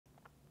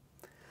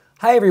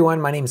Hi everyone,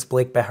 my name is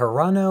Blake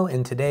Bejarano,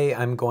 and today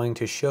I'm going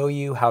to show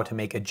you how to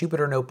make a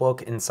Jupyter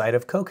Notebook inside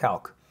of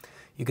CoCalc.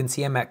 You can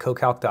see I'm at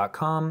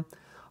CoCalc.com.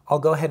 I'll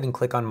go ahead and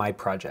click on My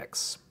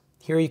Projects.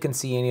 Here you can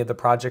see any of the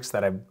projects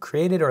that I've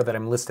created or that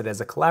I'm listed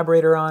as a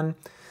collaborator on.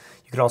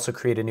 You could also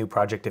create a new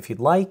project if you'd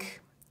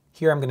like.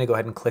 Here I'm going to go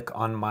ahead and click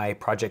on my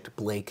project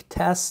Blake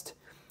Test.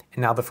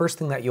 And now the first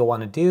thing that you'll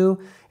want to do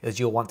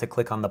is you'll want to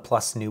click on the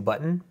plus new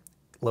button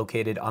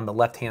located on the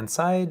left-hand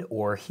side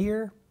or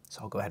here.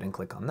 So I'll go ahead and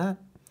click on that.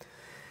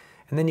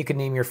 And then you can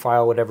name your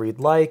file whatever you'd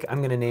like. I'm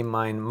going to name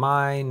mine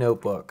My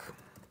Notebook.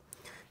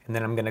 And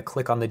then I'm going to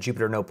click on the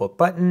Jupyter Notebook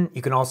button.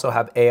 You can also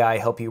have AI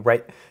help you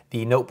write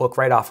the notebook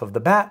right off of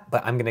the bat,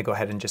 but I'm going to go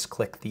ahead and just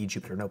click the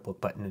Jupyter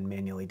Notebook button and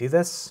manually do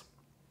this.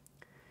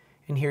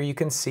 And here you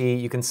can see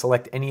you can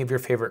select any of your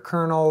favorite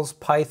kernels,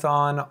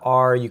 Python,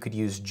 R, you could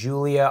use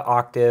Julia,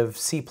 Octave,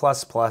 C++,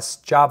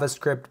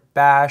 JavaScript,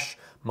 Bash,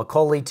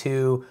 Macaulay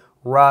 2,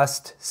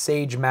 Rust,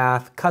 Sage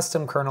Math,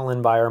 custom kernel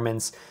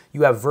environments.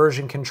 You have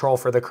version control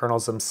for the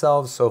kernels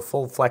themselves, so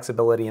full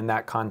flexibility in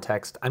that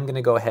context. I'm going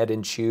to go ahead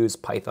and choose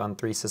Python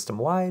 3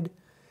 system-wide,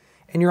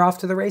 and you're off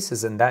to the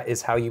races, and that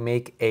is how you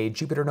make a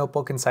Jupyter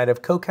Notebook inside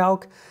of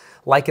CoCalc.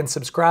 Like and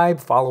subscribe,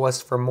 follow us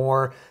for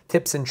more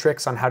tips and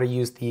tricks on how to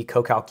use the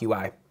CoCalc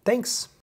UI. Thanks!